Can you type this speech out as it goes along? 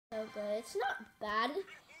It's not bad,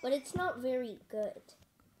 but it's not very good.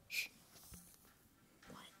 Shh.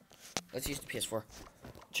 Let's use the PS4.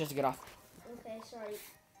 Just to get off. Okay, sorry.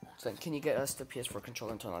 So can you get us the PS4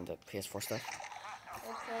 controller and turn on the PS4 stuff?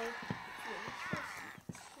 Okay.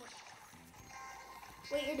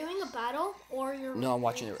 Wait, you're doing a battle or you're? No, I'm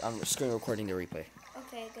watching it. I'm screen recording the replay.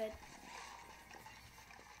 Okay, good.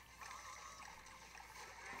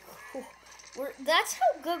 That's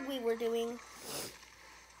how good we were doing.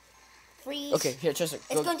 Freeze. Okay, here, just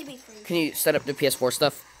It's going to be freeze. Can you set up the PS4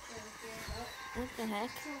 stuff? What the heck?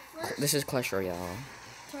 So first, This is Clash Royale.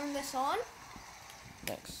 turn this on.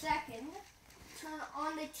 Thanks. Second, turn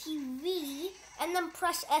on the TV and then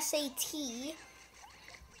press SAT.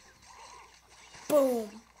 Boom.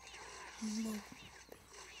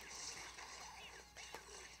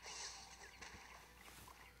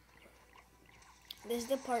 This is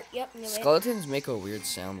the part. Yep. Knew it. Skeletons make a weird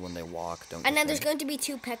sound when they walk, don't And they? then there's going to be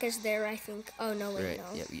 2 P.E.K.K.A.s there, I think. Oh no, wait, Right. no.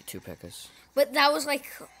 Yeah, you 2 P.E.K.K.A.s. But that was like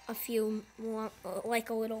like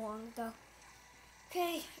a little long ago.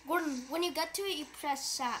 Okay, Gordon. When you get to it, you press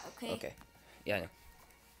sat. Okay. Okay. Yeah, I know.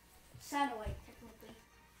 Satellite, technically.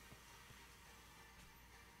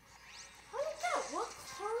 How did that work?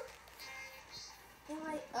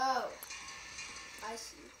 Oh, I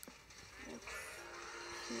see.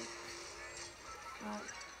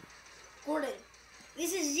 Gordon,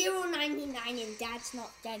 this is 0.99 and Dad's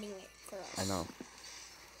not getting it for us. I know.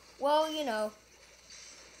 Well, you know,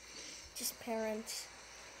 just parents.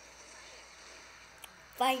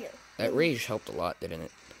 Fire. That rage helped a lot, didn't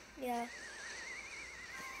it? Yeah.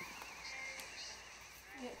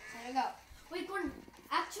 There I go. Wait, Gordon.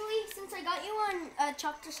 Actually, since I got you on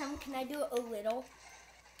chapter 7, can I do it a little?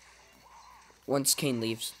 Once Kane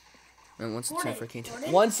leaves. And once it's time for Kane to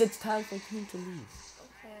Gordon? Once it's time for Kane to leave.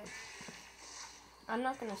 Okay. I'm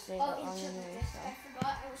not gonna say Oh, that on into anyway, this. so. I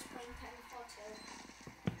forgot I was playing Titanfall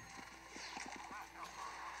 2.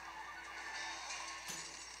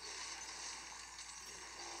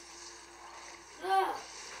 Ugh.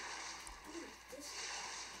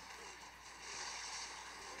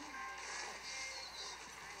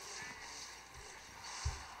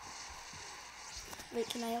 Wait,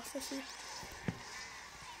 can I also see?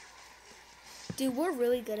 Dude, we're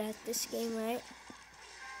really good at this game, right?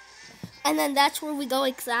 And then that's where we go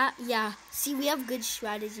like that. Yeah. See, we have good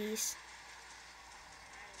strategies.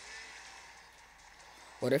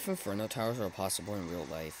 What if Inferno Towers are possible in real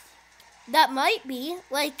life? That might be.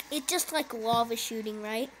 Like, it's just like lava shooting,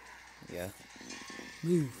 right? Yeah.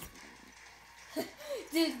 Move.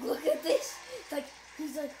 Dude, look at this. Like,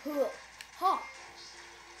 he's like, huh. Huh.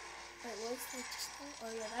 Wait, what was that just now?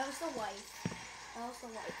 Oh, yeah, that was the wife. That was the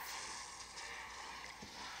wife.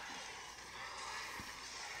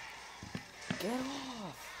 Get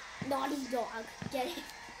off. Naughty dog. Get it?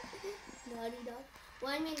 Naughty dog.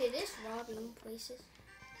 Well, I mean, it is robbing places.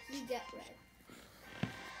 You get red.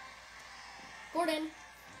 Gordon.